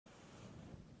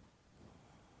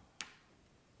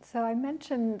So I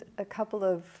mentioned a couple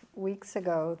of weeks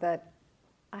ago that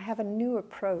I have a new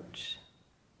approach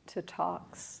to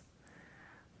talks.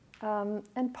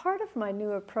 And part of my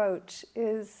new approach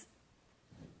is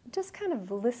just kind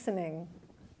of listening,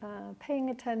 paying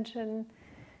attention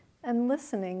and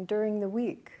listening during the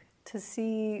week to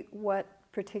see what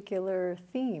particular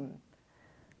theme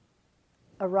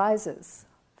arises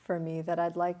for me that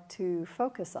I'd like to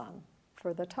focus on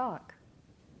for the talk.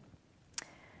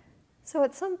 So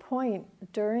at some point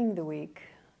during the week,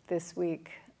 this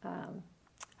week,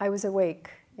 I was awake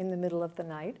in the middle of the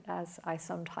night, as I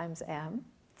sometimes am.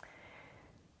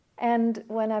 And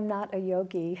when I'm not a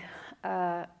yogi,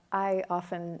 I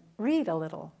often read a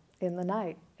little in the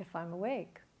night if I'm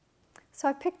awake. So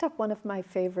I picked up one of my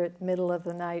favorite middle of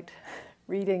the night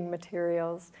reading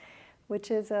materials,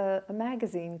 which is a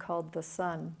magazine called The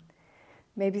Sun.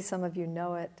 Maybe some of you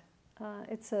know it.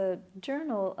 It's a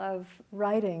journal of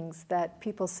writings that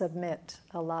people submit,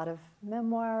 a lot of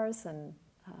memoirs and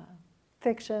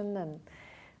fiction, and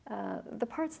the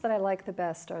parts that I like the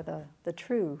best are the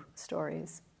true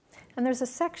stories. And there's a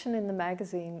section in the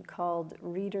magazine called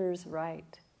Readers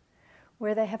Write,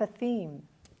 where they have a theme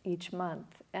each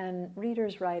month, and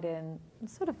readers write in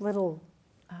sort of little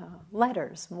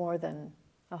letters more than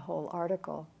a whole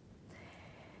article.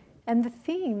 And the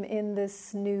theme in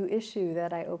this new issue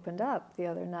that I opened up the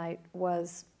other night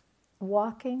was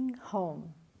walking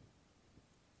home.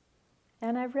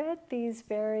 And I read these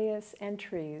various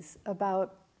entries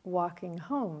about walking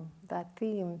home, that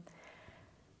theme,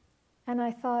 and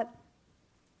I thought,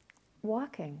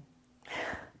 walking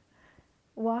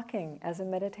as a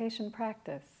meditation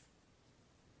practice.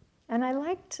 And I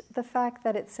liked the fact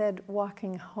that it said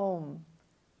walking home,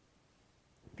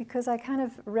 because I kind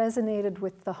of resonated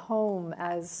with the home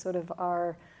as sort of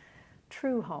our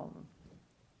true home,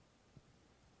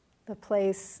 the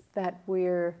place that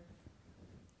we're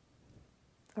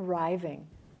arriving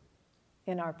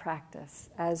in our practice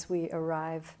as we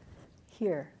arrive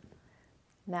here,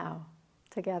 now,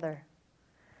 together.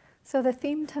 So the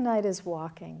theme tonight is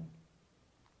walking.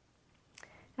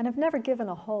 And I've never given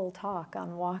a whole talk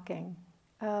on walking,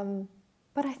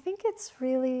 but I think it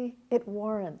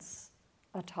warrants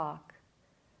a talk.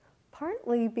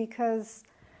 Partly because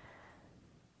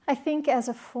I think as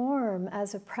a form,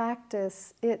 as a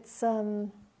practice, it's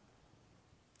a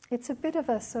bit of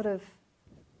a sort of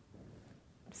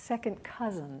second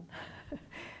cousin,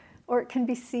 or it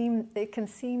can seem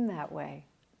that way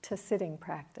to sitting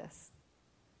practice.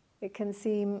 It can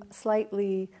seem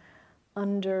slightly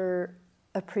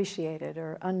underappreciated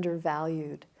or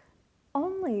undervalued,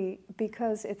 only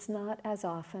because it's not as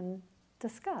often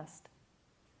discussed.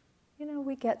 You know,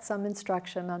 we get some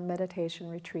instruction on meditation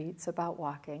retreats about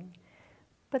walking,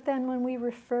 but then when we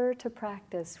refer to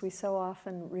practice, we so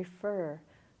often refer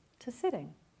to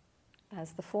sitting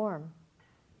as the form.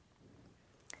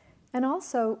 And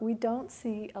also, we don't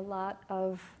see a lot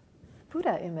of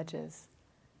Buddha images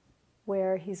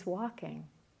where he's walking.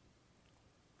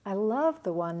 I love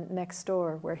the one next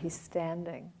door where he's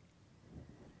standing.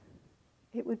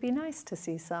 It would be nice to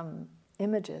see some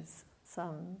images,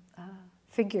 some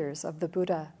figures of the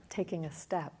Buddha taking a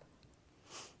step.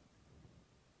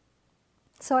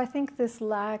 So I think this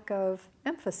lack of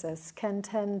emphasis can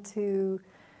tend to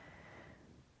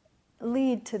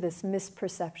lead to this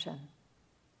misperception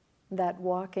that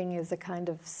walking is a kind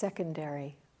of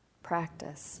secondary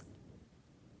practice.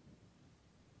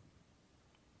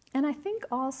 And I think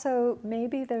also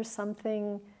maybe there's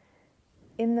something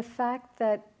in the fact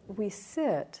that we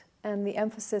sit and the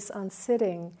emphasis on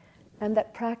sitting, and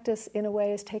that practice in a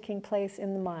way is taking place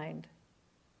in the mind,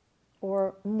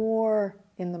 or more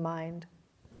in the mind,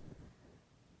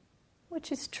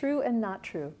 which is true and not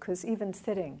true, because even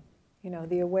sitting,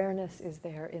 the awareness is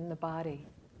there in the body,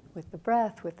 with the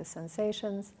breath, with the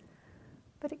sensations,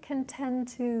 but it can tend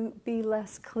to be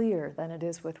less clear than it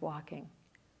is with walking,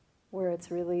 where it's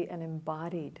really an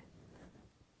embodied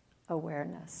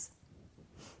awareness.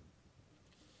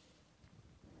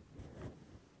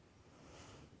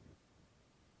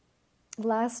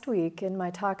 Last week in my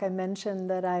talk I mentioned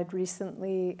that I'd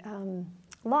recently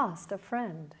lost a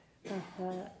friend,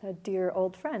 a dear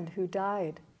old friend who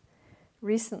died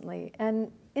recently.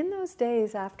 And in those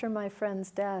days after my friend's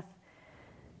death,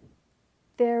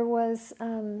 there was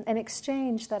an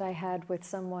exchange that I had with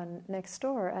someone next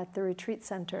door at the retreat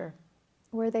center,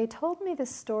 where they told me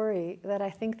this story that I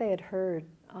think they had heard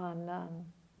on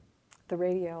the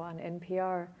radio on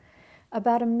NPR,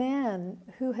 about a man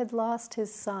who had lost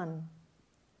his son.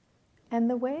 And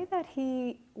the way that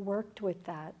he worked with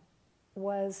that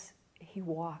was he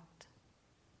walked.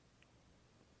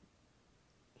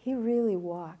 he really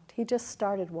walked. He just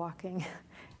started walking,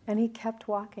 and he kept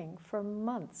walking for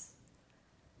months.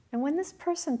 And when this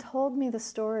person told me the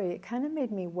story, it kind of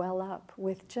made me well up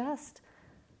with just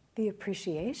the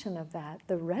appreciation of that,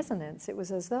 the resonance. It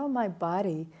was as though my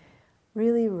body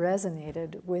really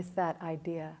resonated with that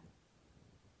idea.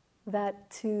 That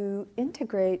to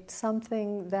integrate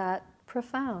something that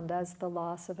profound as the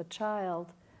loss of a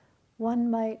child, one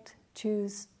might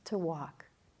choose to walk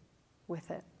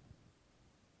with it.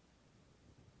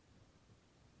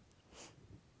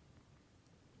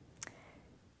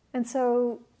 And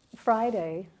so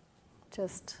Friday,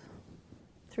 just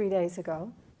 3 days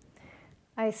ago,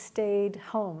 I stayed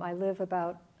home. I live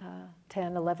about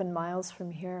 10, 11 miles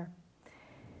from here.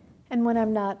 And when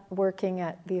I'm not working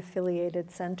at the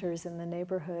affiliated centers in the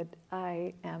neighborhood,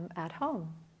 I am at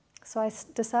home. So I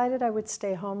decided I would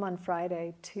stay home on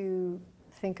Friday to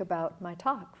think about my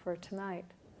talk for tonight,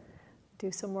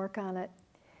 do some work on it.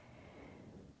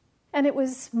 And it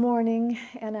was morning,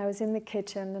 and I was in the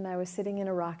kitchen, and I was sitting in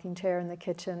a rocking chair in the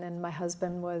kitchen, and my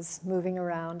husband was moving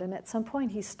around. And at some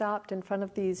point, he stopped in front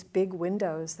of these big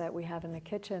windows that we have in the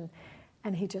kitchen,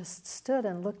 and he just stood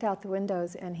and looked out the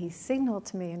windows, and he signaled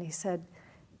to me, and he said,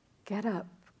 "Get up,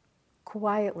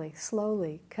 quietly,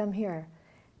 slowly, come here,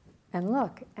 and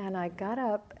look." And I got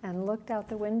up and looked out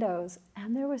the windows,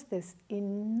 and there was this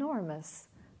enormous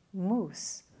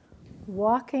moose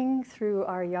walking through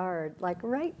our yard, like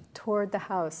right toward the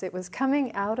house. It was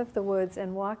coming out of the woods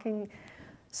and walking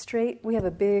straight. We have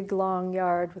a big, long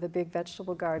yard with a big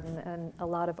vegetable garden and a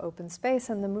lot of open space,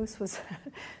 and the moose was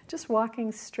just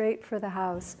walking straight for the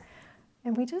house.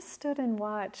 And we just stood and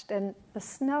watched, and the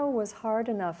snow was hard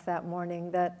enough that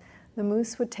morning that the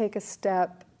moose would take a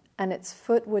step and its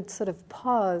foot would sort of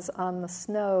pause on the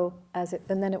snow and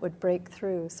then it would break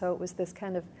through. So it was this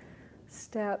kind of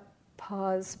step,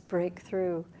 pause, break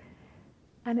through.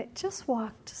 And it just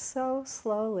walked so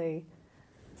slowly,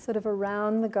 sort of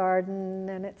around the garden,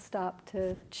 and it stopped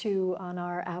to chew on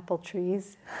our apple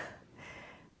trees.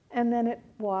 And then it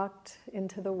walked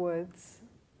into the woods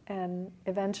and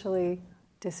eventually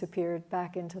disappeared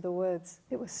back into the woods.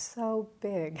 It was so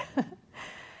big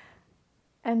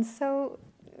and so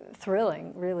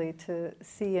thrilling, really, to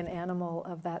see an animal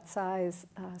of that size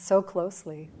so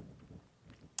closely.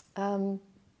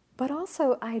 But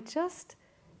also,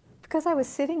 because I was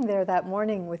sitting there that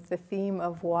morning with the theme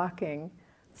of walking,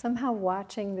 somehow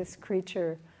watching this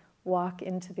creature walk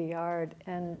into the yard,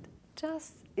 and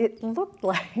it looked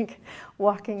like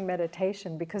walking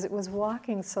meditation because it was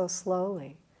walking so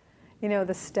slowly. You know,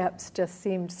 the steps just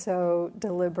seemed so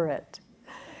deliberate.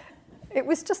 It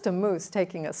was just a moose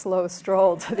taking a slow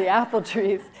stroll to the apple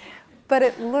trees, but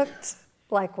it looked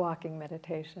like walking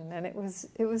meditation, and it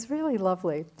was really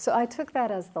lovely. So I took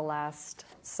that as the last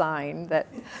sign that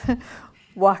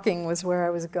walking was where I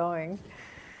was going.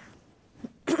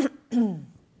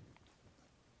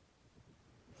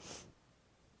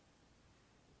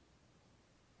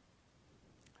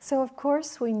 So of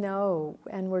course we know,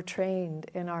 and we're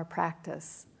trained in our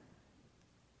practice,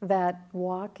 that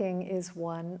walking is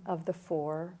one of the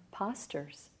 4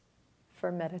 postures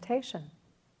for meditation,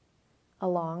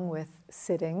 along with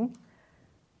sitting,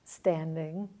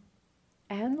 standing,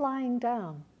 and lying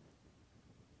down.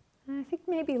 And I think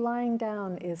maybe lying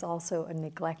down is also a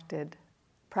neglected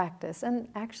practice, and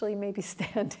actually maybe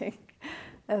standing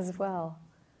as well.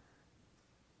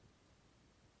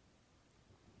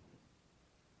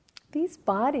 These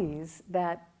bodies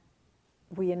that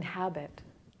we inhabit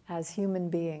as human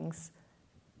beings,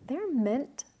 they're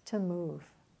meant to move.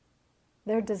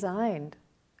 They're designed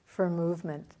for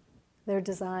movement. They're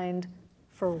designed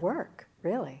for work,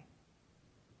 really.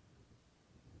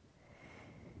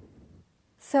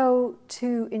 So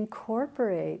to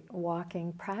incorporate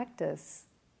walking practice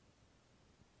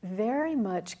very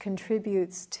much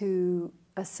contributes to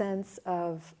a sense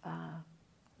of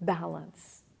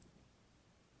balance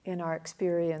in our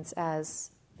experience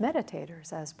as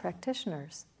meditators, as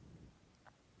practitioners.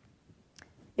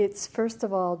 It's first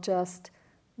of all just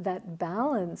that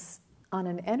balance on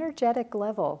an energetic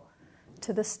level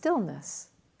to the stillness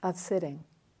of sitting.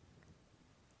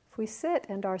 If we sit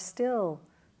and are still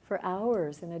for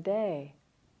hours in a day,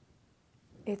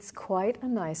 it's quite a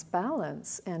nice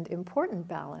balance and important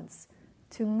balance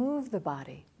to move the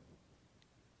body.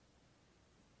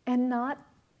 And not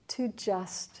to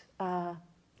just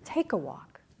take a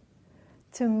walk,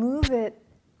 to move it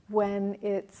when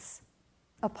it's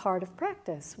a part of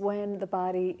practice, when the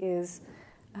body is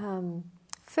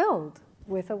filled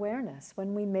with awareness,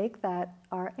 when we make that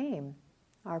our aim,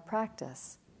 our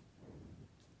practice.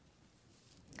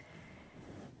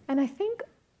 And I think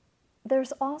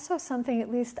there's also something,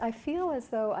 at least I feel as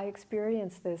though I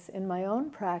experience this in my own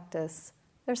practice,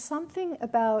 there's something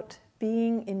about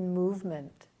being in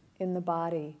movement in the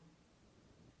body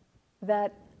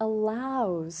that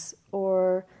allows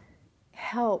or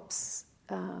helps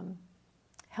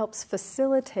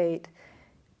facilitate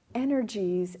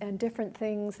energies and different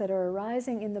things that are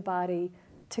arising in the body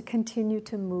to continue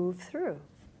to move through.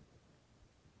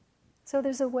 So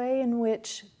there's a way in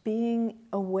which being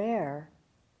aware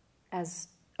as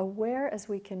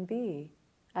we can be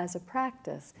as a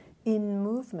practice in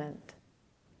movement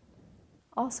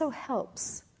also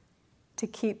helps to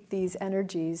keep these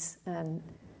energies and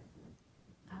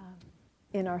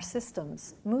in our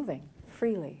systems moving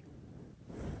freely.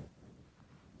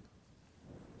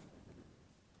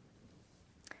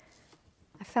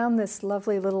 I found this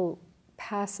lovely little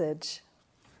passage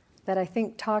that I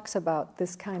think talks about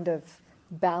this kind of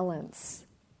balance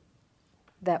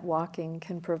that walking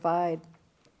can provide.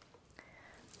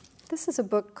 This is a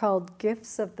book called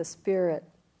Gifts of the Spirit,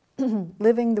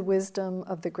 Living the Wisdom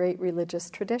of the Great Religious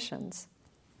Traditions.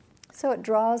 So it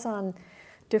draws on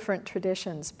different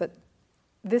traditions, but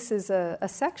this is a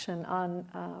section on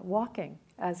walking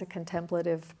as a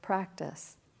contemplative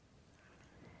practice.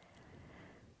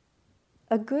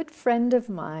 A good friend of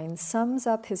mine sums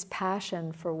up his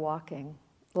passion for walking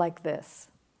like this: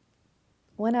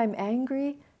 when I'm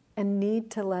angry and need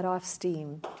to let off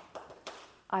steam,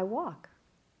 I walk.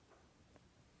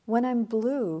 When I'm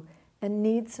blue and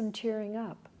need some cheering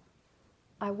up,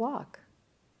 I walk.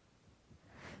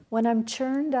 When I'm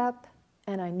churned up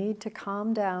and I need to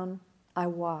calm down, I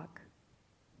walk.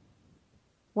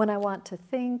 When I want to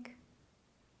think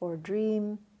or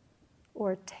dream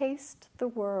or taste the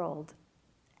world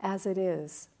as it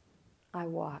is, I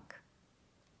walk.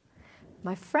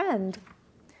 My friend,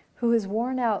 who has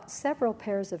worn out several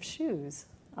pairs of shoes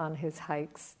on his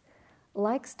hikes,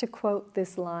 likes to quote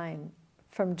this line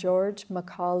from George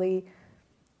Macaulay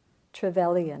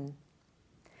Trevelyan: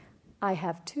 I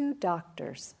have two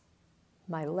doctors,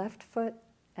 my left foot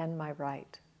and my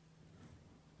right.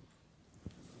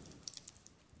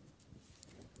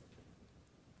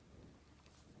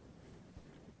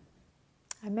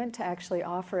 I meant to actually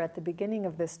offer at the beginning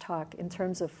of this talk, in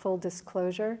terms of full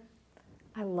disclosure,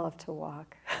 I love to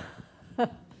walk.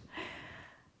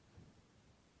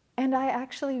 And I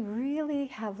actually really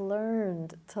have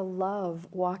learned to love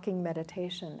walking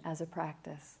meditation as a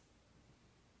practice,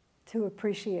 to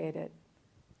appreciate it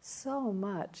so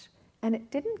much. And it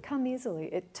didn't come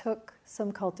easily. It took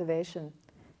some cultivation.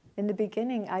 In the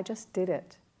beginning, I just did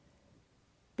it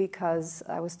because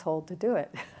I was told to do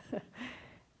it.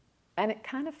 And it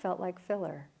kind of felt like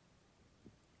filler.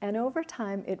 And over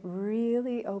time, it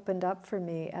really opened up for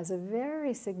me as a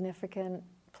very significant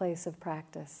place of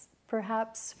practice.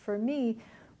 Perhaps for me,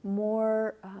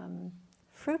 more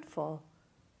fruitful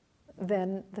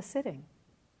than the sitting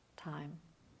time.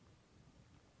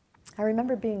 I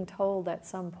remember being told at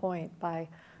some point by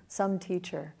some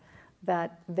teacher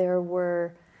that there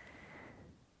were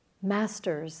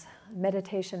masters,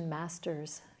 meditation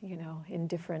masters, in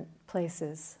different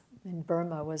places. In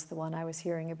Burma was the one I was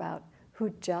hearing about, who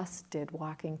just did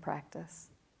walking practice.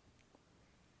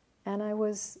 And I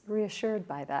was reassured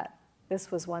by that. This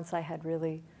was once I had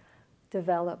really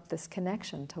developed this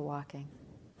connection to walking.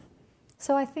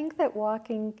 So I think that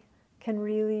walking can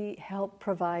really help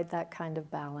provide that kind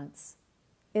of balance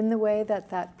in the way that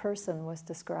that person was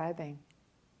describing.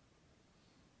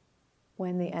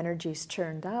 When the energy's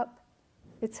churned up,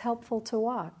 it's helpful to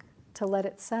walk, to let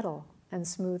it settle and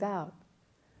smooth out.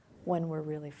 When we're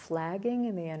really flagging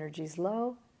and the energy's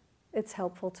low, it's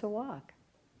helpful to walk.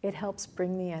 It helps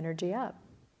bring the energy up.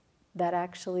 That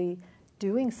actually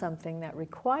doing something that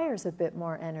requires a bit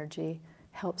more energy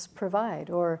helps provide,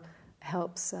 or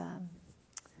helps the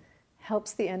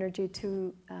energy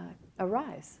to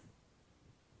arise,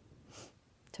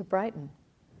 to brighten.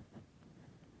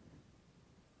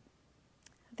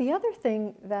 The other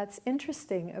thing that's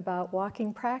interesting about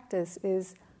walking practice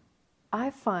is, I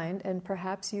find, and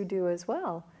perhaps you do as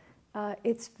well,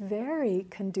 it's very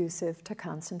conducive to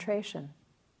concentration.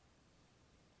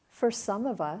 For some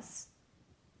of us,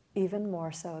 even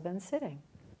more so than sitting.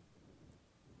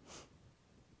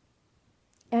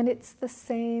 And it's the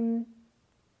same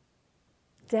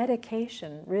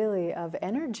dedication, really, of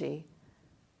energy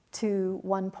to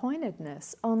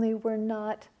one-pointedness, only we're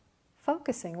not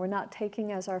focusing, we're not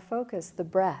taking as our focus the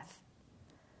breath.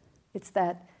 It's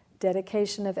that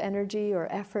dedication of energy or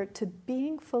effort to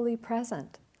being fully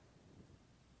present.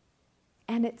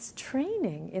 And it's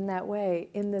training in that way,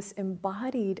 in this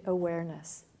embodied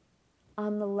awareness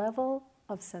on the level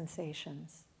of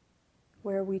sensations,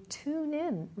 where we tune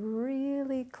in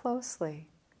really closely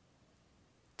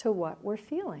to what we're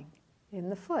feeling in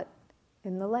the foot,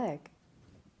 in the leg,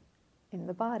 in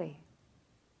the body.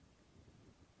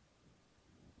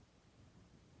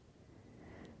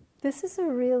 This is a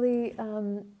really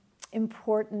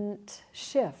important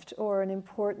shift, or an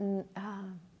important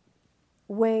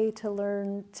way to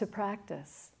learn to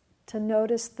practice, to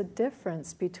notice the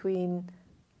difference between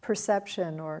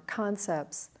perception or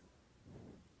concepts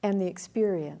and the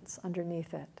experience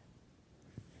underneath it,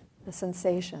 the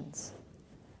sensations.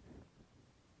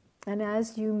 And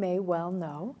as you may well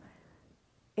know,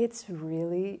 it's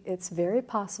very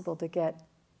possible to get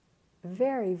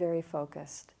very, very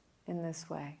focused in this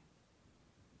way.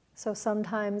 So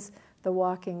sometimes the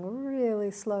walking really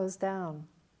slows down,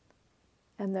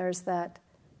 and there's that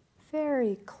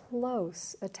very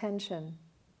close attention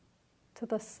to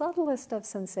the subtlest of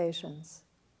sensations.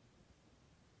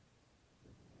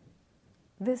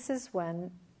 This is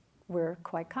when we're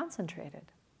quite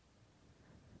concentrated.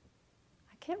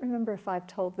 I can't remember if I've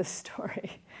told this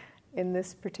story in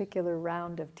this particular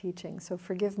round of teaching, so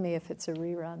forgive me if it's a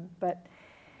rerun. But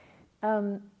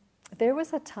there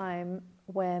was a time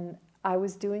when I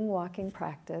was doing walking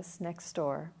practice next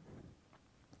door,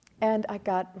 and I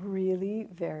got really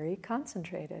very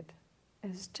concentrated.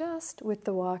 It was just with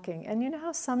the walking. And you know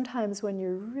how sometimes when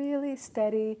you're really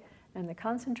steady and the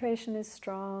concentration is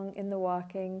strong in the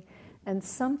walking and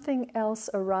something else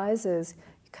arises,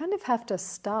 you kind of have to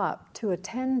stop to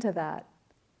attend to that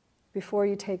before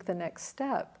you take the next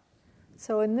step.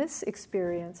 So in this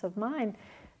experience of mine,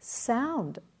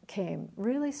 sound came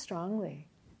really strongly,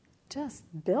 just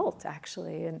built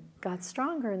actually, and got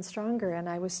stronger and stronger. And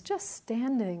I was just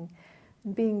standing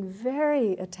and being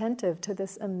very attentive to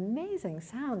this amazing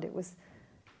sound. It was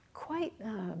quite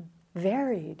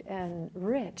varied and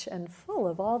rich and full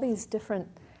of all these different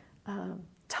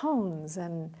tones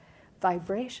and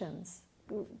vibrations,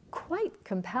 quite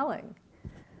compelling.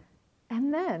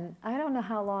 And then, I don't know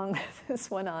how long this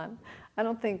went on. I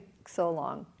don't think so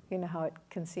long. You know how it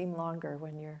can seem longer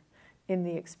when you're in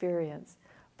the experience.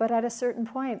 But at a certain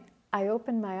point, I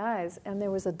opened my eyes and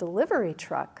there was a delivery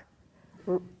truck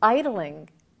idling,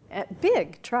 a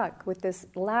big truck with this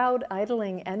loud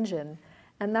idling engine.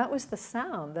 And that was the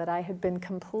sound that I had been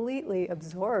completely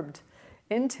absorbed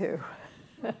into.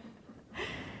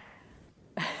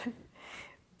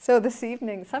 So this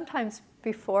evening, sometimes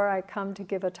before I come to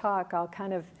give a talk, I'll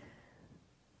kind of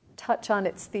touch on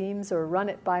its themes or run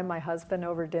it by my husband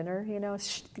over dinner, you know,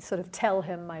 sort of tell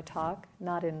him my talk,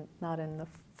 not in the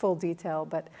full detail,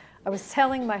 but I was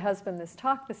telling my husband this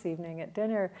talk this evening at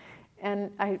dinner,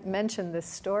 and I mentioned this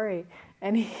story,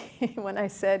 and when I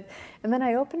said, and then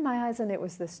I opened my eyes and it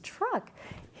was this truck,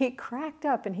 he cracked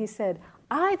up and he said,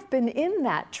 "I've been in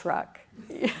that truck.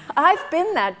 I've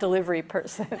been that delivery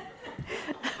person."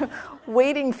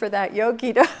 Waiting for that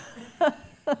yogi to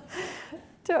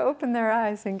open their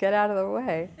eyes and get out of the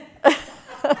way.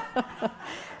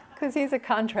 Because he's a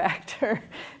contractor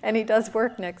and he does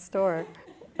work next door.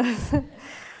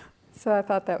 So I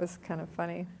thought that was kind of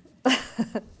funny.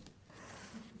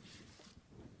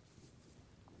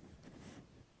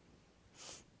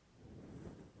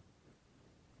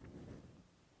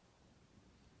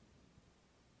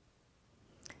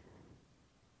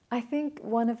 I think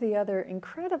one of the other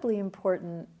incredibly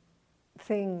important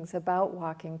things about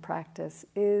walking practice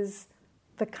is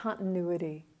the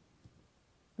continuity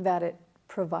that it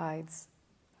provides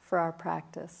for our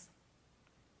practice.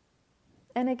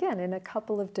 And again, in a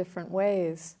couple of different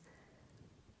ways.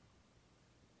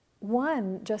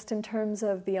 One, just in terms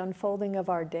of the unfolding of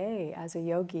our day as a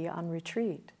yogi on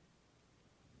retreat.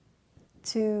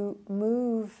 To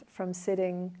move from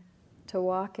sitting to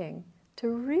walking, to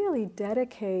really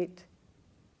dedicate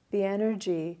the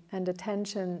energy and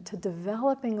attention to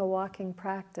developing a walking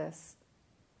practice.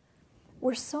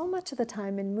 We're so much of the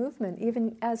time in movement,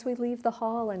 even as we leave the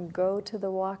hall and go to the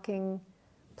walking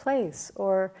place,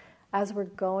 or as we're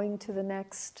going to the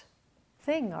next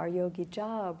thing, our yogi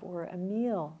job, or a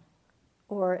meal,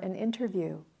 or an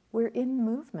interview. We're in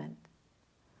movement.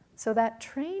 So that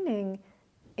training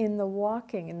in the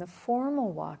walking, in the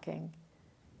formal walking,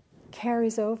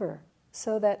 carries over,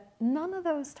 so that none of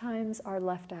those times are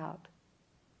left out.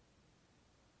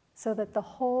 So that the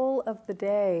whole of the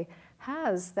day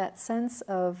has that sense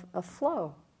of a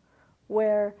flow,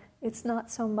 where it's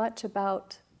not so much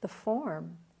about the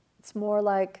form. It's more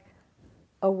like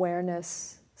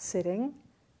awareness sitting,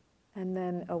 and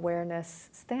then awareness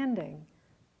standing,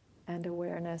 and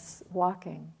awareness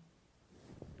walking,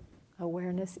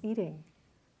 awareness eating,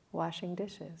 washing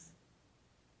dishes.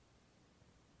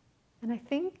 And I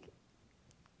think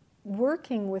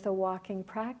working with a walking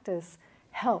practice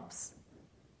helps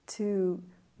to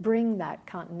bring that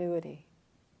continuity.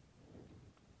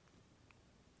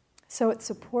 So it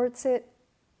supports it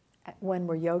when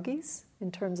we're yogis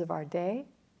in terms of our day,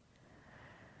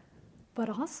 but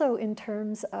also in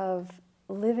terms of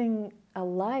living a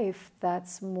life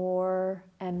that's more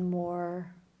and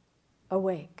more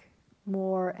awake,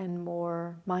 more and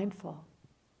more mindful.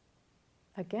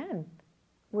 Again,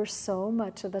 we're so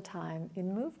much of the time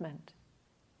in movement.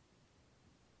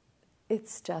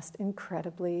 It's just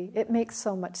incredibly, it makes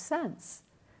so much sense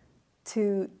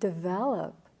to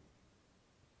develop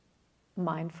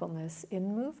mindfulness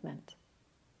in movement.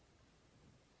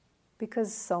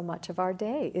 Because so much of our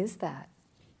day is that.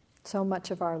 So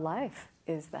much of our life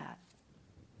is that.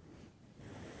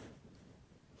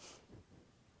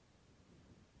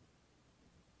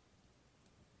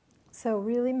 So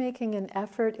really making an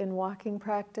effort in walking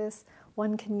practice,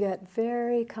 one can get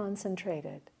very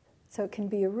concentrated. So it can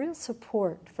be a real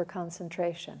support for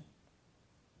concentration.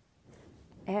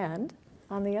 And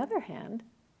on the other hand,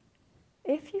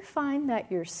 if you find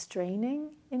that you're straining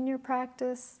in your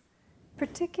practice,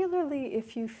 particularly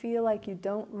if you feel like you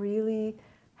don't really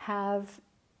have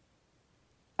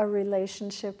a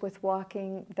relationship with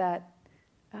walking that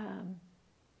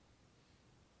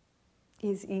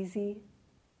is easy,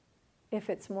 if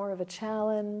it's more of a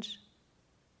challenge,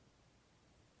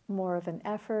 more of an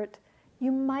effort,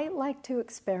 you might like to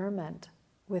experiment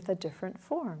with a different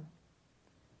form.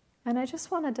 And I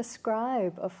just want to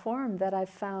describe a form that I've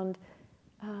found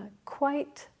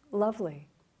quite lovely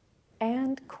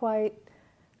and quite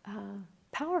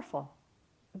powerful.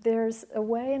 There's a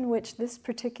way in which this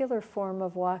particular form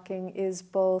of walking is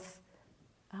both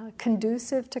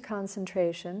conducive to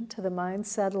concentration, to the mind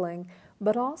settling,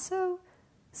 but also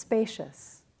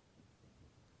spacious.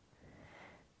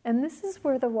 And this is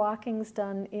where the walking's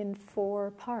done in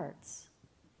 4 parts.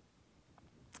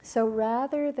 So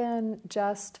rather than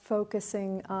just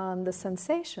focusing on the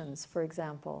sensations, for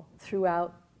example,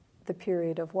 throughout the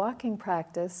period of walking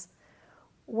practice,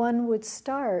 one would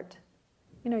start,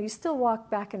 you still walk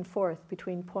back and forth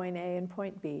between point A and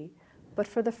point B, but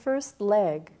for the first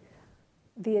leg,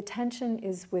 the attention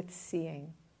is with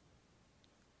seeing.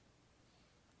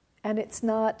 And it's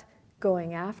not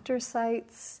going after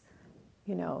sights,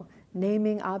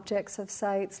 naming objects of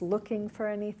sights, looking for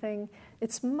anything.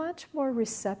 It's much more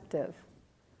receptive,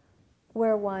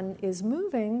 where one is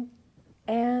moving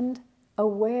and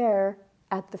aware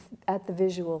at the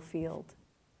visual field.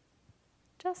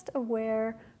 Just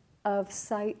aware of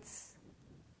sights,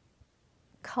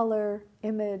 color,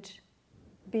 image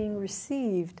being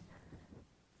received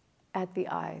at the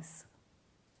eyes.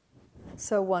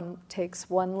 So one takes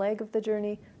one leg of the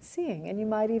journey, seeing, and you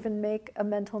might even make a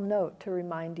mental note to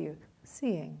remind you,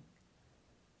 seeing.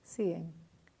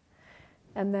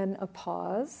 And then a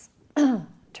pause,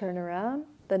 turn around,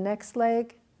 the next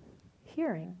leg,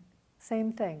 hearing,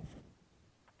 same thing.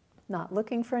 Not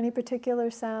looking for any particular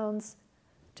sounds,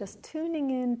 just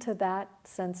tuning into that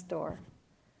sense door.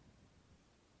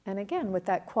 And again, with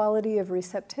that quality of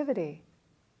receptivity,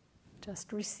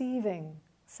 just receiving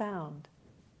sound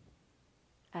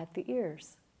at the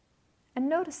ears. And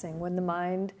noticing when the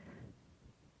mind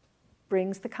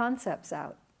brings the concepts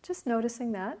out. Just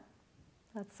noticing that.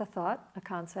 That's a thought, a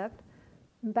concept.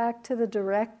 And back to the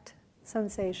direct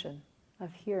sensation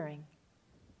of hearing.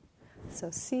 So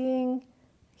seeing,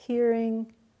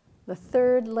 hearing. The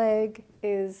third leg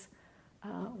is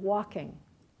walking.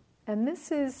 And this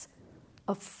is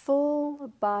a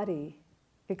full body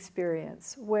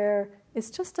experience where it's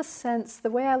just a sense, the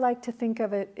way I like to think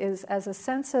of it is as a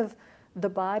sense of the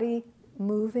body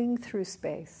moving through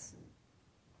space.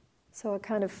 So a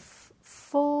kind of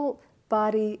full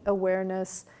body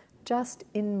awareness just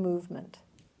in movement.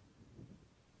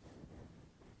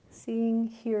 Seeing,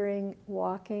 hearing,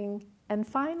 walking, and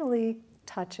finally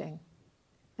touching.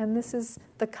 And this is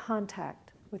the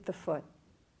contact with the foot,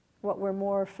 what we're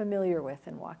more familiar with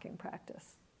in walking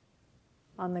practice,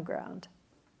 on the ground.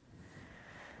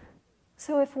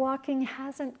 So if walking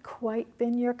hasn't quite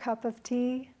been your cup of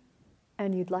tea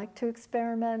and you'd like to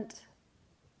experiment,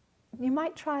 you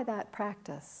might try that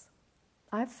practice.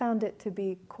 I've found it to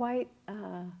be quite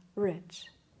rich.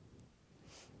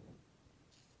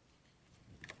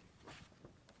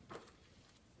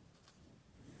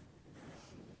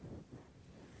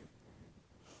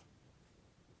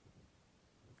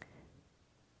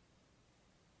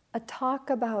 A talk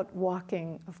about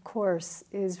walking, of course,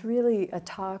 is really a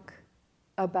talk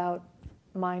about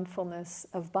mindfulness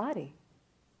of body,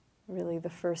 really the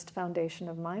first foundation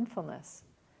of mindfulness.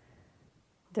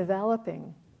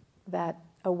 Developing that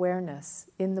awareness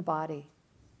in the body.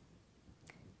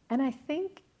 And I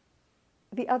think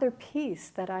the other piece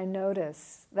that I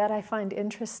notice, that I find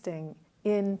interesting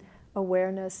in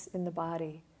awareness in the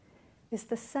body, is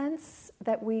the sense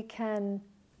that we can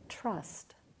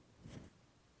trust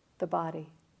the body.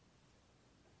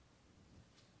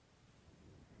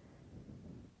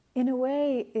 In a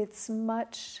way, it's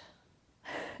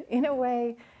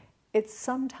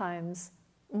sometimes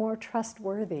more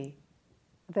trustworthy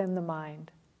than the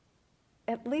mind.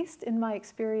 At least in my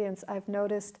experience, I've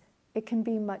noticed it can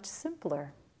be much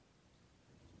simpler.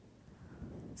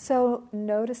 So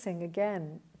noticing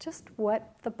again just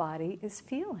what the body is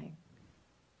feeling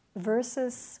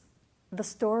versus the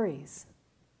stories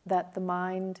that the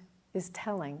mind is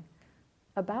telling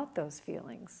about those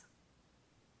feelings.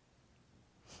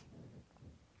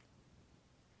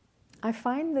 I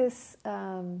find this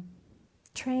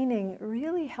training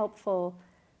really helpful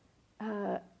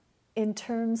in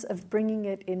terms of bringing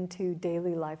it into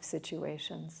daily life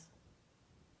situations.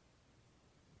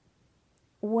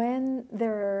 When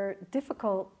there are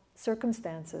difficult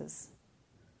circumstances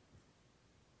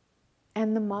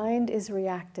and the mind is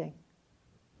reacting,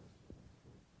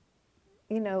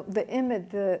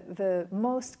 the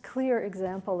most clear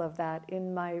example of that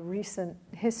in my recent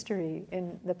history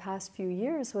in the past few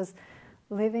years was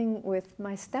living with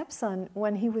my stepson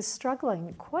when he was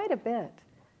struggling quite a bit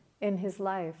in his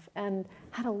life and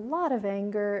had a lot of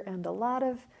anger and a lot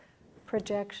of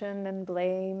projection and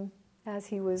blame as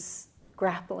he was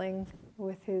grappling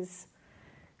with his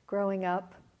growing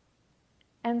up.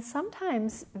 And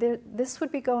sometimes this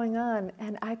would be going on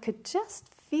and I could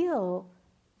just feel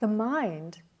the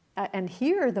mind and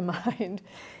hear the mind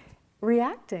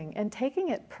reacting and taking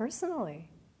it personally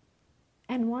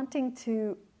and wanting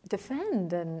to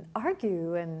defend and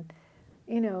argue and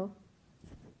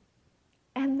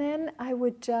then I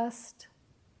would just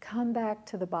come back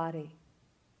to the body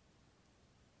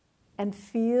and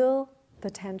feel the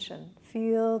tension,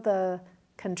 feel the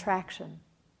contraction,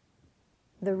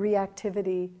 the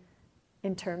reactivity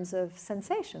in terms of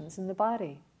sensations in the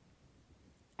body.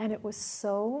 And it was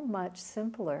so much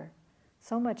simpler,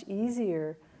 so much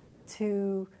easier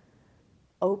to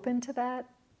open to that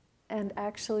and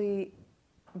actually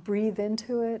breathe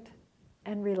into it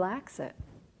and relax it.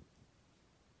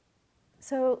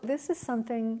 So this is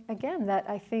something, again, that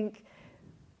I think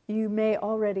you may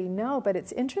already know, but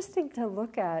it's interesting to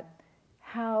look at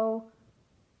how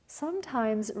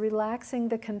sometimes relaxing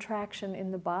the contraction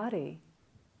in the body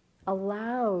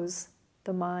allows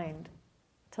the mind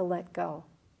to let go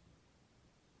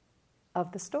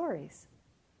of the stories.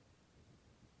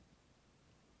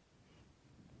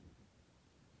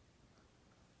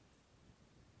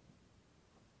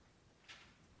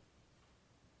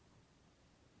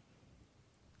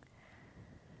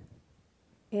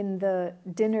 In the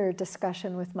dinner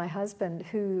discussion with my husband,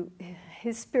 who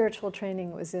his spiritual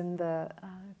training was in the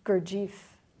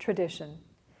Gurdjieff tradition,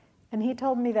 and he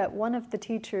told me that one of the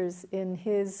teachers in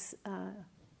his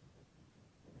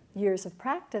years of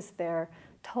practice there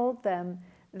told them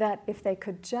that if they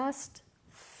could just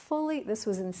fully, this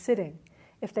was in sitting,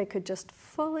 if they could just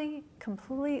fully,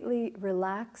 completely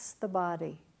relax the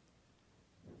body,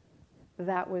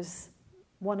 that was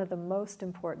one of the most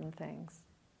important things.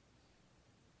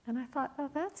 And I thought, oh,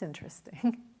 that's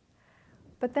interesting.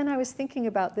 But then I was thinking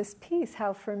about this piece,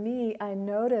 how for me, I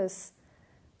notice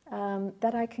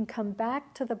that I can come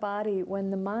back to the body when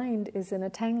the mind is in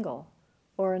a tangle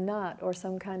or a knot or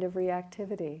some kind of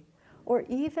reactivity. Or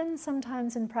even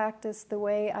sometimes in practice, the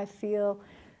way I feel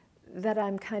that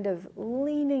I'm kind of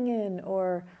leaning in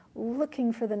or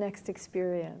looking for the next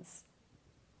experience.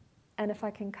 And if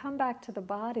I can come back to the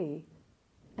body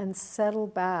and settle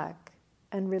back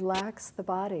and relax the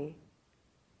body,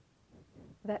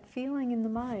 that feeling in the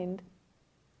mind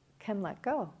can let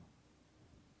go.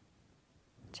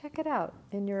 Check it out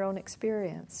in your own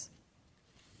experience.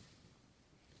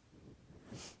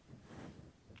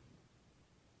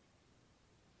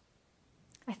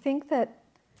 I think that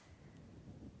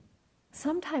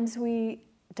sometimes we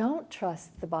don't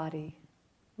trust the body.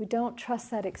 We don't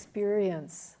trust that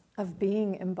experience of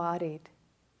being embodied.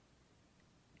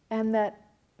 And that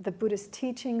the Buddhist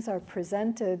teachings are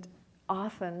presented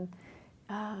often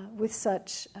with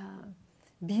such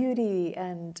beauty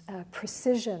and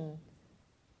precision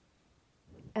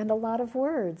and a lot of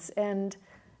words and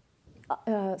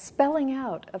spelling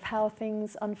out of how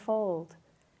things unfold.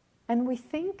 And we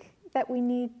think that we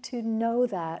need to know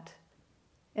that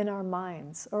in our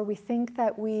minds, or we think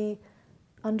that we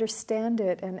understand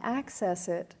it and access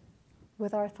it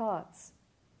with our thoughts.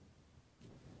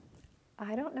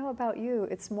 I don't know about you,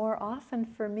 it's more often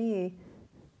for me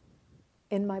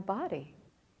in my body.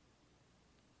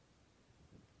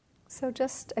 So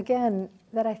just again,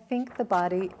 that I think the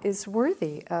body is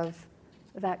worthy of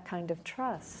that kind of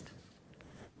trust.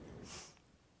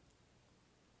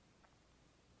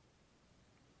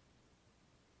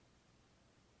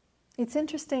 It's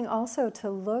interesting also to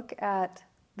look at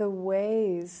the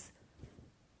ways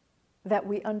that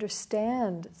we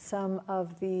understand some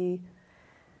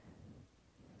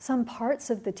parts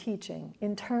of the teaching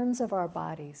in terms of our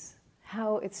bodies,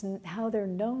 how they're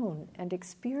known and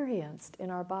experienced in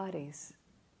our bodies.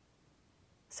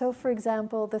 So, for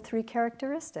example, the 3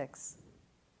 characteristics.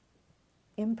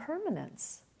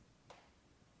 Impermanence.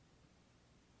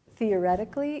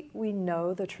 Theoretically, we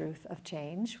know the truth of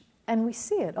change, and we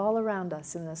see it all around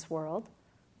us in this world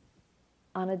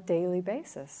on a daily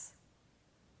basis,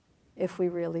 if we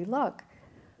really look.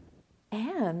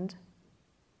 And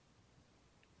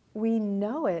we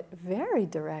know it very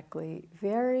directly,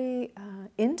 very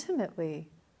intimately,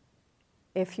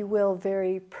 if you will,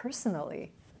 very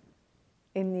personally,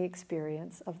 in the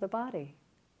experience of the body.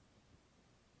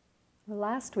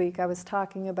 Last week I was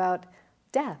talking about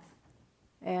death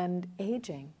and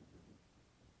aging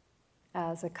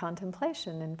as a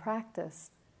contemplation and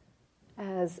practice,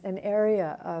 as an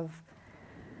area of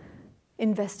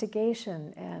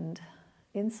investigation and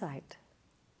insight.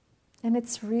 And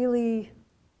it's really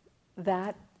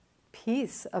that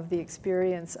piece of the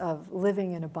experience of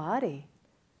living in a body,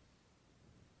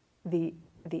 the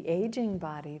aging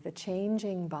body, the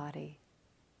changing body,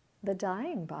 the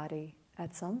dying body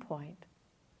at some point,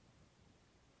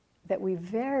 that we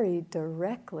very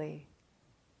directly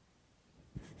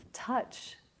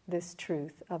touch this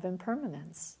truth of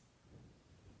impermanence.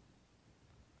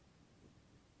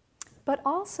 But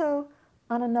also,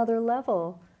 on another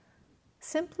level,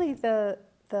 simply the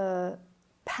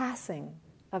passing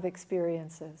of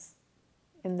experiences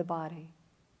in the body.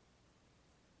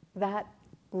 That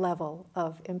level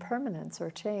of impermanence or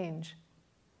change.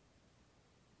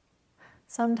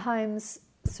 Sometimes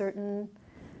certain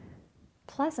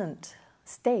pleasant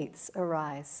states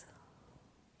arise,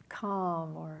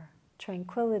 calm or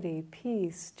tranquility,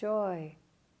 peace, joy,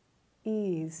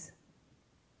 ease.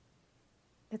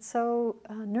 It's so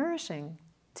nourishing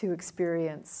to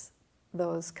experience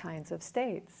those kinds of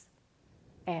states.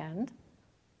 And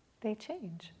they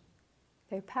change,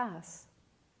 they pass.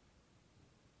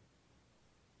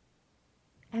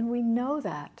 And we know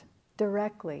that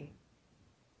directly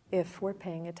if we're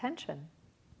paying attention,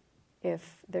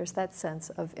 if there's that sense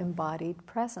of embodied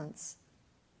presence.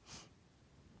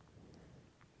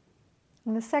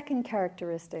 And the second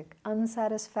characteristic,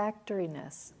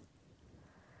 unsatisfactoriness.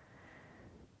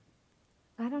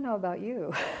 I don't know about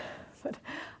you, but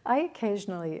I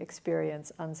occasionally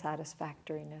experience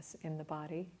unsatisfactoriness in the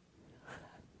body.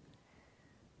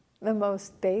 The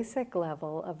most basic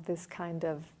level of this kind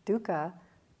of dukkha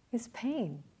is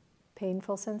pain,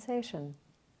 painful sensation,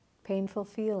 painful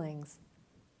feelings.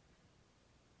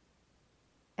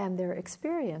 And they're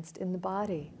experienced in the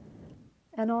body.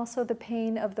 And also the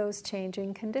pain of those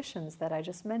changing conditions that I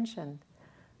just mentioned,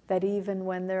 that even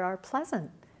when there are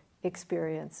pleasant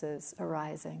experiences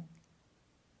arising,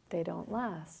 they don't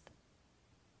last.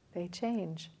 They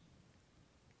change.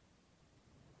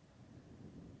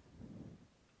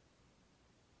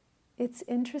 It's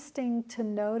interesting to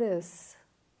notice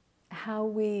how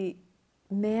we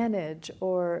manage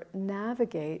or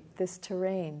navigate this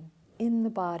terrain in the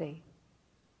body,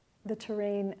 the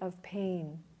terrain of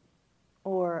pain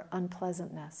or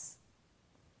unpleasantness.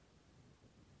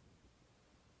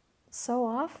 So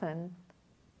often,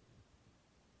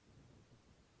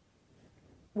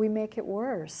 we make it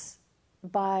worse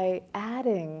by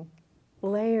adding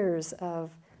layers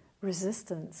of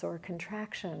resistance or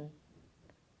contraction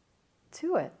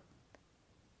to it.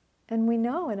 And we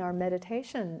know in our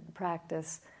meditation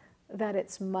practice that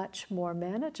it's much more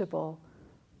manageable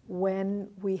when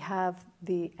we have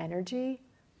the energy,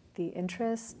 the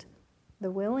interest,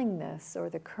 the willingness or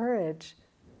the courage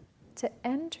to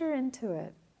enter into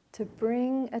it, to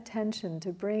bring attention,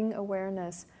 to bring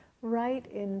awareness right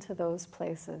into those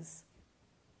places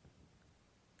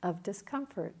of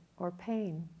discomfort or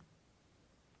pain.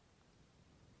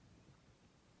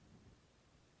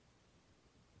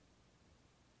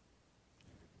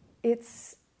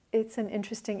 It's an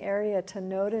interesting area to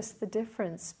notice the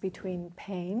difference between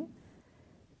pain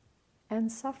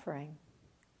and suffering.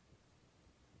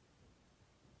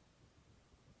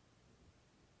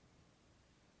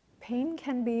 Pain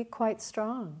can be quite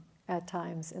strong at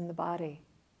times in the body.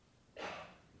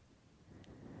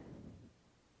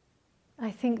 I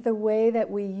think the way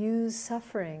that we use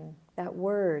suffering, that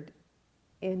word,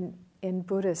 in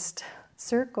Buddhist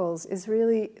circles is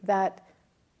really that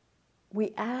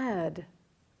we add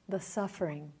the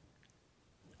suffering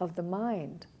of the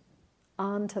mind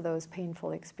onto those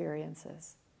painful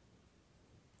experiences.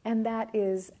 And that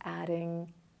is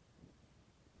adding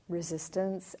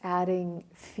resistance, adding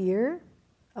fear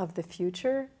of the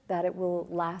future, that it will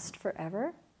last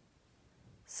forever.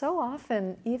 So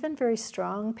often, even very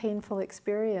strong, painful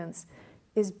experience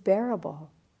is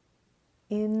bearable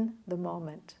in the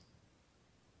moment.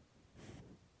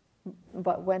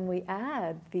 But when we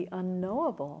add the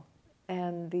unknowable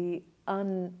and the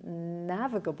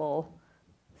unnavigable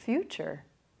future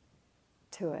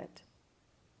to it,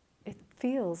 it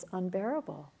feels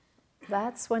unbearable.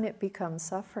 That's when it becomes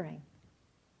suffering.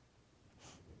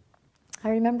 I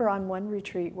remember on one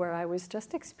retreat where I was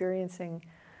just experiencing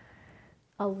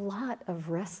a lot of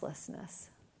restlessness.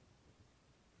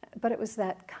 But it was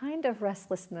that kind of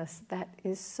restlessness that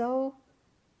is so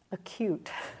acute.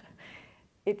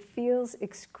 It feels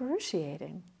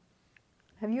excruciating.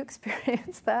 Have you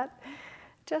experienced that?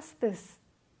 Just this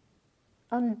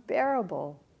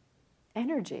unbearable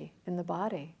energy in the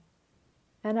body.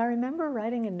 And I remember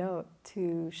writing a note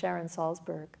to Sharon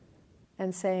Salzberg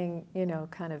and saying,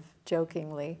 kind of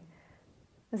jokingly,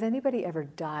 has anybody ever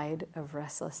died of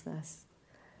restlessness?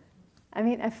 I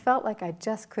mean, I felt like I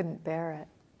just couldn't bear it.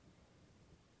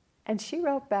 And she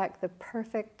wrote back the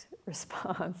perfect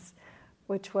response,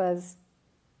 which was,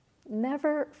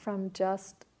 never from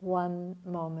just one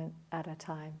moment at a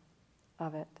time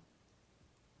of it.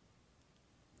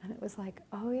 And it was like,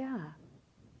 oh yeah,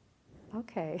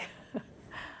 okay.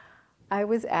 I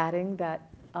was adding that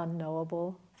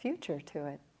unknowable future to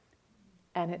it,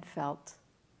 and it felt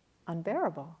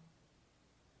unbearable.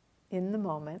 In the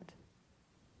moment,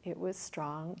 it was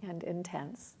strong and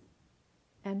intense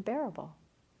and bearable.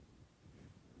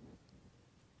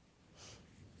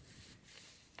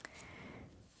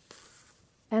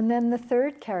 And then the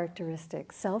third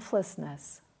characteristic,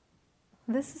 selflessness.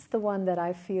 This is the one that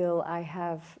I feel I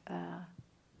have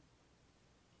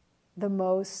the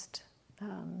most,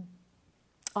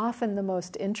 often the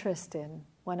most interest in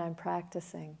when I'm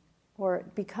practicing, or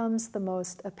it becomes the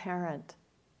most apparent.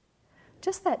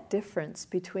 Just that difference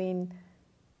between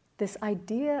this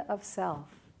idea of self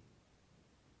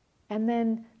and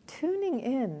then tuning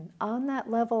in on that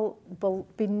level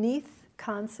beneath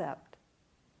concept,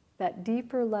 that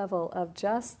deeper level of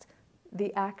just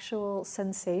the actual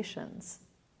sensations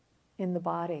in the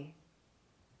body.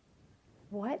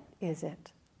 What is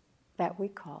it that we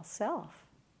call self?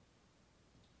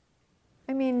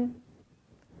 I mean,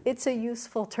 it's a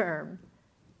useful term,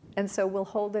 and so we'll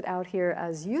hold it out here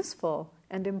as useful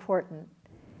and important.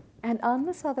 And on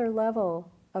this other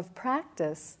level of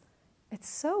practice, it's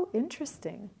so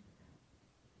interesting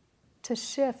to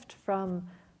shift from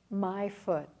my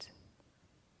foot,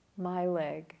 my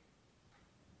leg,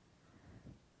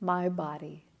 my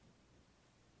body,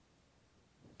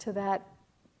 to that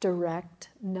direct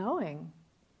knowing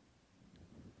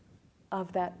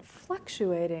of that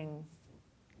fluctuating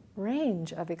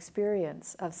range of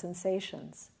experience, of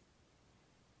sensations,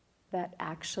 that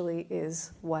actually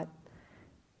is what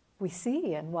we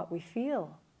see and what we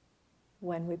feel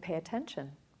when we pay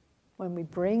attention, when we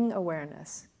bring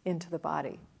awareness into the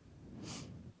body.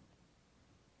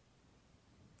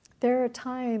 There are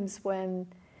times when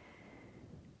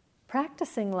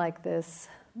practicing like this,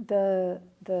 the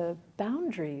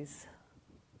boundaries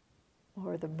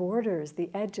or the borders,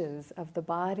 the edges of the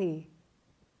body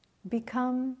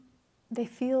they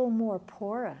feel more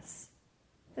porous.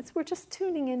 We're just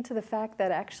tuning into the fact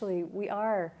that actually we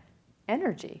are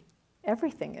energy.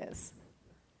 Everything is.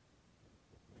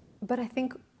 But I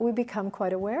think we become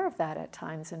quite aware of that at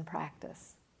times in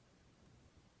practice.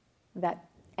 That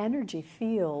energy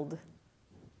field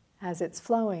as it's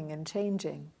flowing and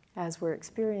changing as we're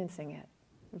experiencing it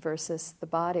versus the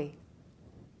body.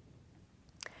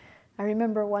 I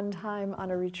remember one time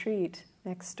on a retreat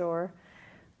next door,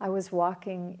 I was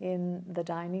walking in the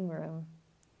dining room,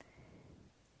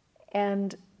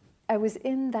 and I was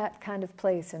in that kind of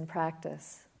place in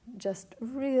practice, just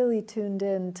really tuned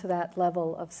in to that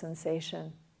level of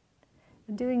sensation,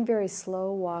 and doing very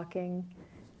slow walking,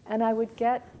 and I would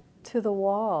get to the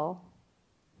wall,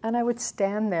 and I would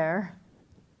stand there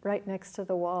right next to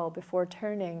the wall before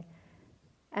turning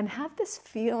and have this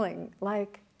feeling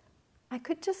like I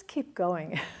could just keep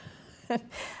going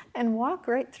and walk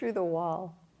right through the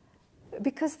wall,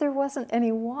 because there wasn't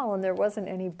any wall and there wasn't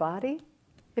any body,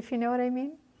 if you know what I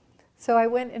mean. So I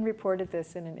went and reported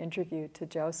this in an interview to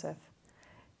Joseph,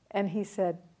 and he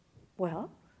said, well,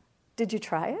 did you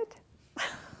try it?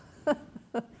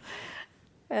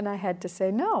 And I had to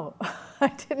say, no, I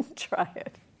didn't try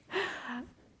it.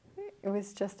 It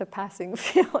was just a passing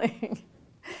feeling.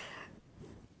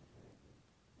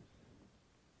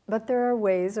 But there are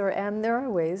ways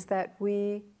that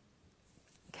we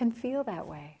can feel that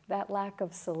way, that lack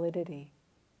of solidity,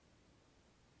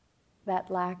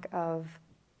 that lack of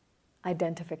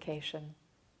identification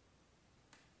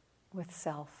with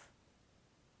self.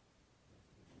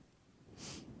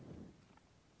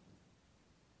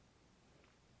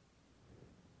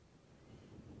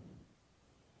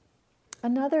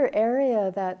 Another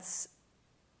area that's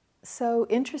so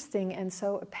interesting and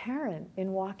so apparent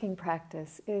in walking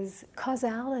practice is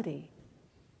causality.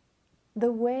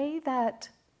 The way that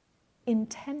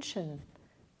intention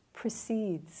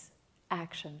precedes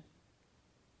action.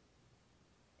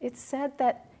 It's said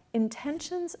that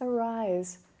intentions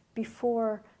arise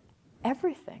before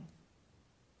everything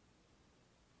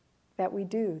that we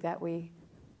do, that we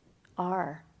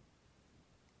are.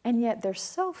 And yet they're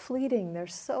so fleeting, they're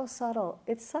so subtle.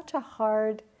 It's such a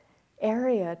hard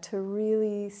area to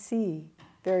really see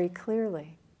very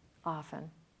clearly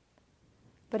often.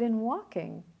 But in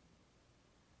walking,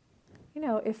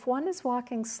 if one is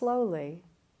walking slowly,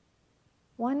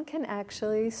 one can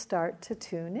actually start to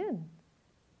tune in.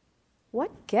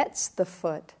 What gets the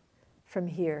foot from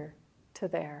here to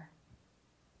there?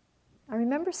 I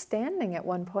remember standing at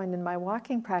one point in my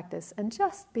walking practice and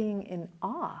just being in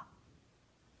awe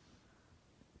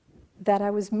that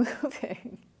I was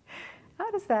moving.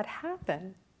 How does that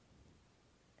happen?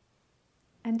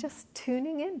 And just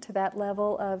tuning into that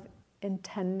level of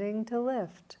intending to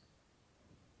lift,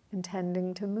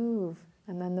 intending to move,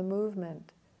 and then the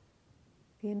movement,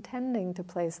 the intending to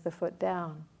place the foot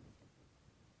down.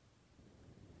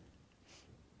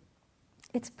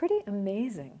 It's pretty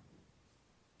amazing,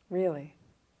 really,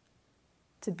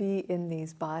 to be in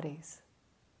these bodies.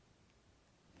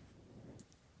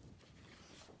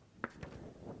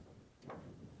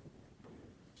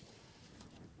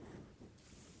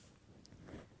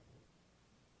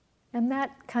 And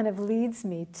that kind of leads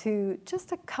me to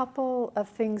just a couple of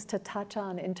things to touch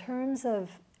on in terms of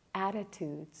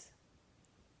attitudes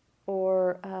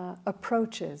or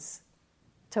approaches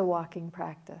to walking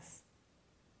practice.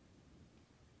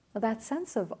 Well, that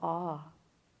sense of awe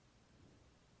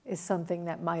is something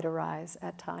that might arise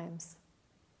at times.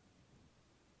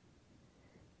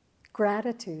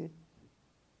 Gratitude.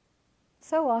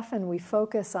 So often we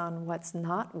focus on what's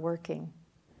not working,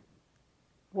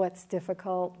 what's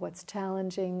difficult, what's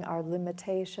challenging, our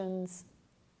limitations.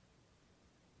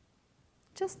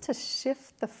 Just to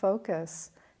shift the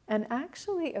focus and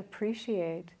actually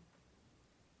appreciate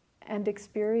and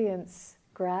experience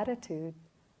gratitude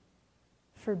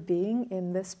for being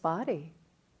in this body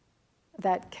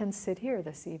that can sit here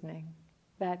this evening,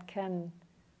 that can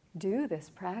do this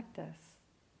practice,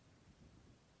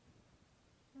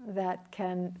 that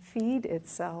can feed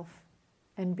itself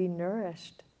and be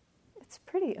nourished. It's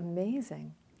pretty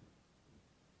amazing.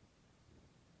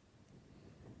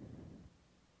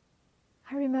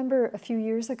 I remember a few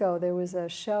years ago there was a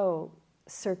show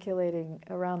circulating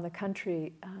around the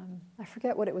country. I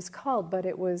forget what it was called, but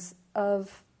it was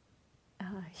of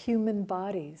human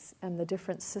bodies and the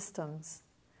different systems.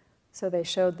 So they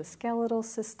showed the skeletal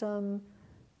system,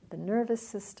 the nervous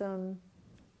system.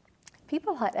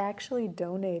 People had actually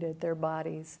donated their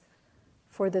bodies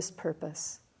for this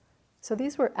purpose. So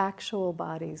these were actual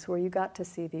bodies where you got to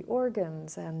see the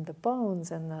organs and the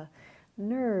bones and the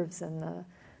nerves and the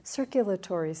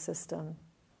circulatory system.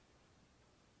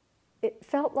 It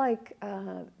felt like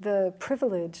the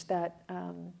privilege that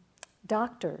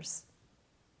doctors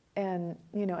and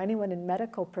anyone in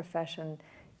medical profession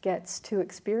gets to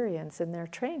experience in their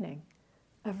training,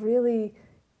 of really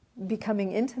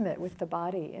becoming intimate with the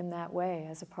body in that way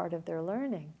as a part of their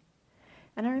learning.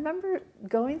 And I remember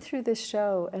going through this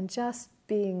show and just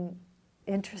being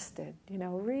interested,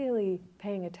 really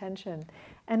paying attention.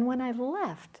 And when I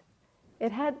left,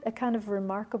 it had a kind of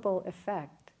remarkable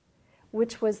effect,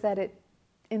 which was that it,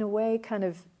 in a way, kind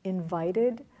of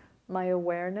invited my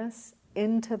awareness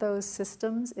into those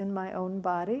systems in my own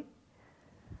body.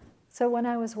 So when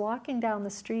I was walking down the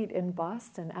street in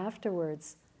Boston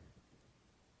afterwards,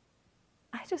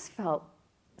 I just felt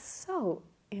so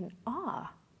in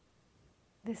awe.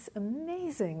 This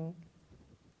amazing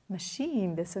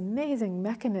machine, this amazing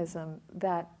mechanism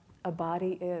that a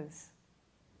body is.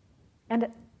 And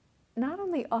not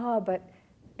only awe, but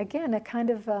again, a kind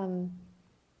of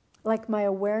like my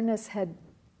awareness had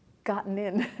gotten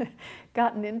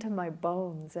into my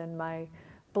bones and my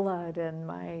blood and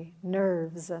my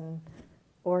nerves and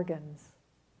organs.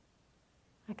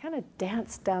 I kind of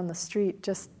danced down the street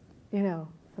just,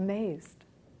 amazed,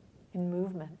 in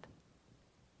movement,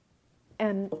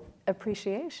 and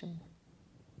appreciation.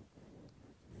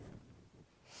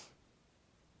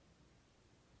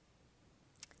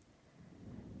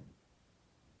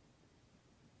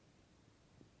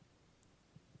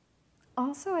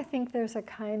 Also, I think there's a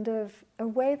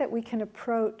way that we can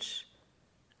approach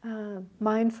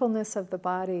mindfulness of the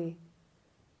body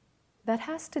that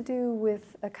has to do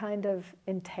with a kind of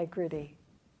integrity.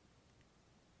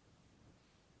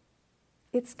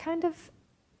 It's kind of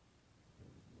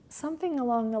something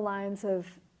along the lines of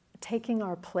taking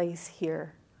our place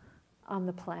here on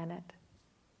the planet,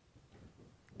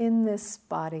 in this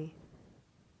body,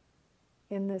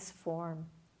 in this form.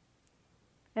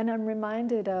 And I'm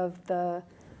reminded of that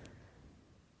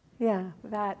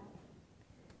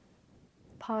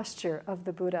posture of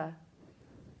the Buddha,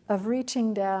 of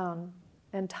reaching down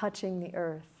and touching the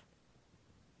earth.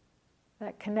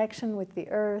 That connection with the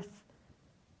earth,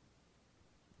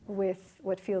 with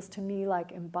what feels to me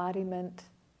like embodiment,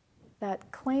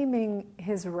 that claiming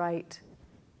his right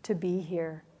to be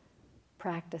here,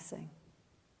 practicing.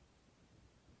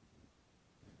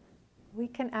 We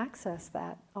can access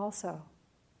that also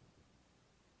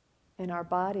in our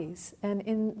bodies and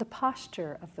in the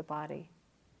posture of the body.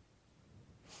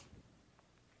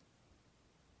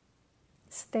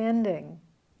 Standing,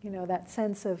 that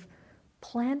sense of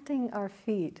planting our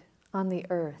feet on the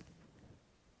earth,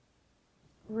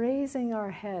 raising our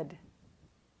head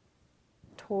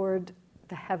toward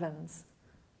the heavens,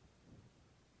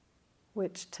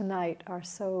 which tonight are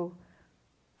so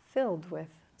filled with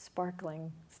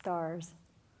sparkling stars.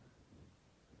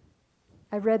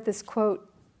 I read this quote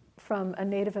from a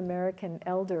Native American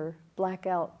elder, Black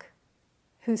Elk,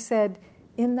 who said,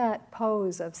 in that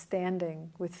pose of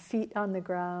standing with feet on the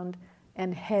ground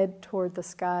and head toward the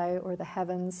sky or the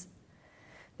heavens,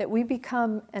 that we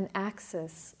become an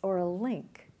axis or a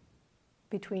link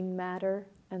between matter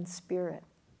and spirit.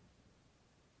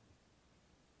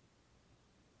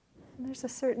 And there's a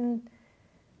certain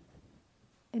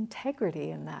integrity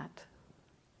in that.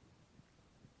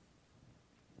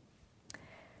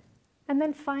 And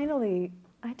then finally,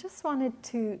 I just wanted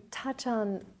to touch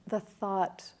on the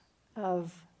thought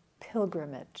of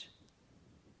pilgrimage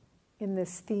in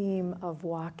this theme of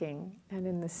walking and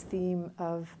in this theme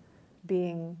of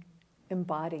being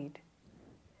embodied.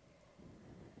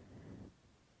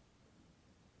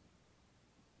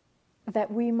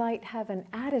 That we might have an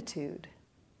attitude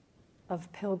of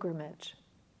pilgrimage.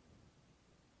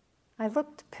 I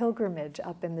looked pilgrimage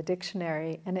up in the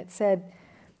dictionary and it said,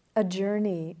 a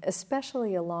journey,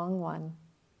 especially a long one,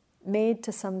 made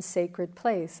to some sacred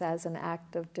place as an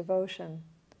act of devotion,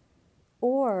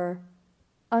 or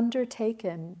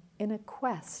undertaken in a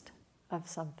quest of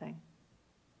something.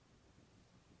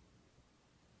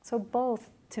 So both,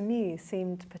 to me,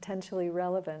 seemed potentially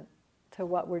relevant to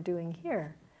what we're doing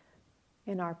here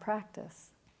in our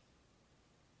practice.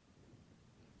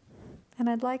 And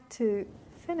I'd like to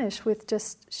finish with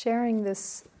just sharing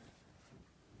this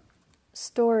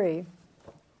story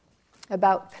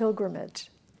about pilgrimage.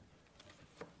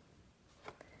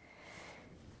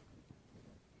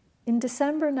 In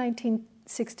December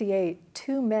 1968,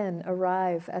 two men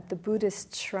arrive at the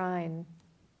Buddhist shrine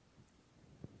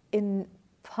in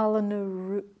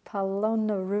Polonnaruwa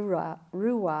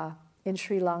in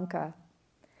Sri Lanka.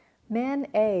 Man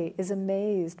A is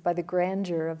amazed by the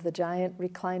grandeur of the giant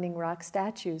reclining rock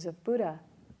statues of Buddha.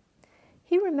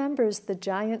 He remembers the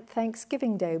giant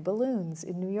Thanksgiving Day balloons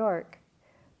in New York,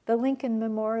 the Lincoln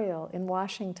Memorial in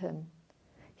Washington.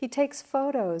 He takes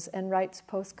photos and writes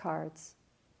postcards.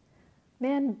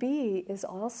 Man B is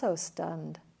also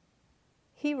stunned.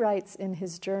 He writes in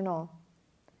his journal,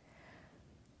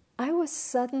 I was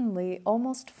suddenly,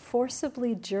 almost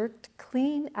forcibly jerked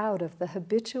clean out of the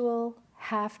habitual,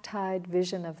 half-tied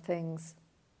vision of things,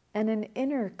 and an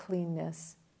inner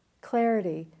cleanness,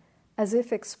 clarity, as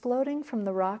if exploding from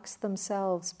the rocks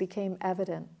themselves became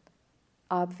evident,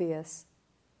 obvious.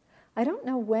 I don't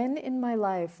know when in my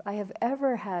life I have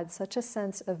ever had such a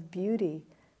sense of beauty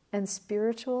and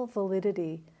spiritual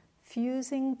validity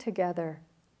fusing together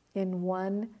in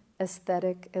one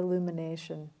aesthetic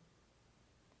illumination.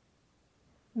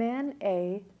 Man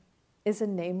A is a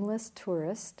nameless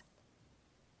tourist.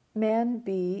 Man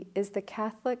B is the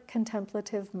Catholic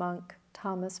contemplative monk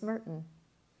Thomas Merton.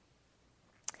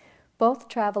 Both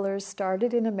travelers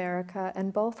started in America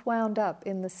and both wound up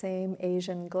in the same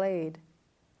Asian glade.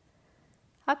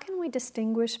 How can we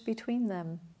distinguish between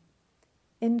them?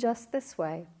 In just this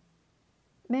way.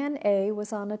 Man A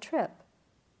was on a trip,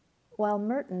 while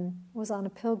Merton was on a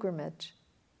pilgrimage.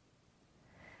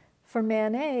 For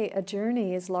Manet, a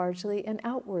journey is largely an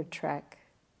outward trek,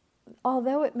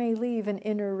 although it may leave an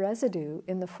inner residue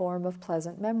in the form of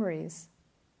pleasant memories.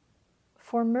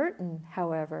 For Merton,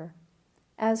 however,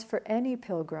 as for any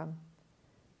pilgrim,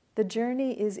 the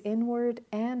journey is inward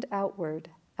and outward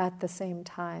at the same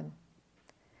time.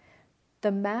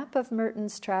 The map of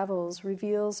Merton's travels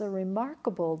reveals a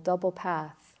remarkable double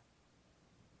path,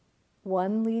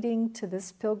 one leading to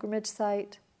this pilgrimage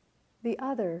site, the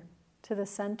other to the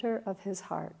center of his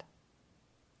heart.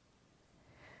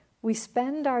 We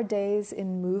spend our days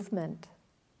in movement.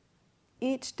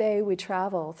 Each day we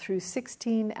travel through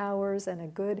 16 hours and a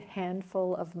good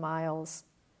handful of miles,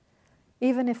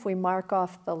 even if we mark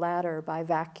off the latter by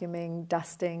vacuuming,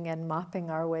 dusting, and mopping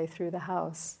our way through the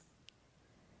house.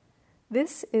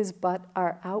 This is but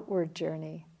our outward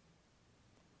journey.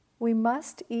 We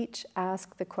must each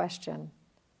ask the question,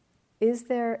 is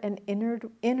there an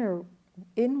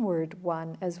inward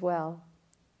one as well?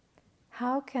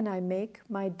 How can I make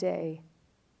my day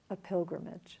a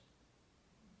pilgrimage?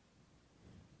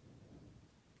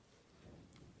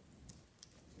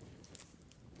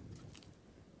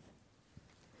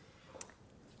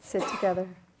 Sit together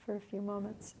for a few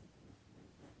moments.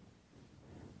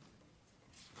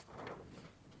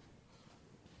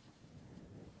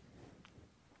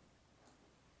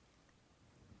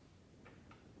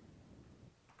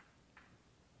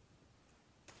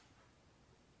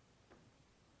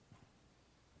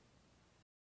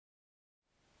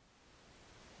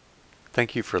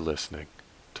 Thank you for listening.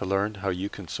 To learn how you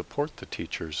can support the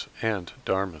teachers and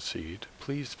Dharma Seed,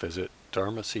 please visit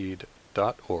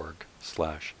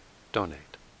dharmaseed.org/donate.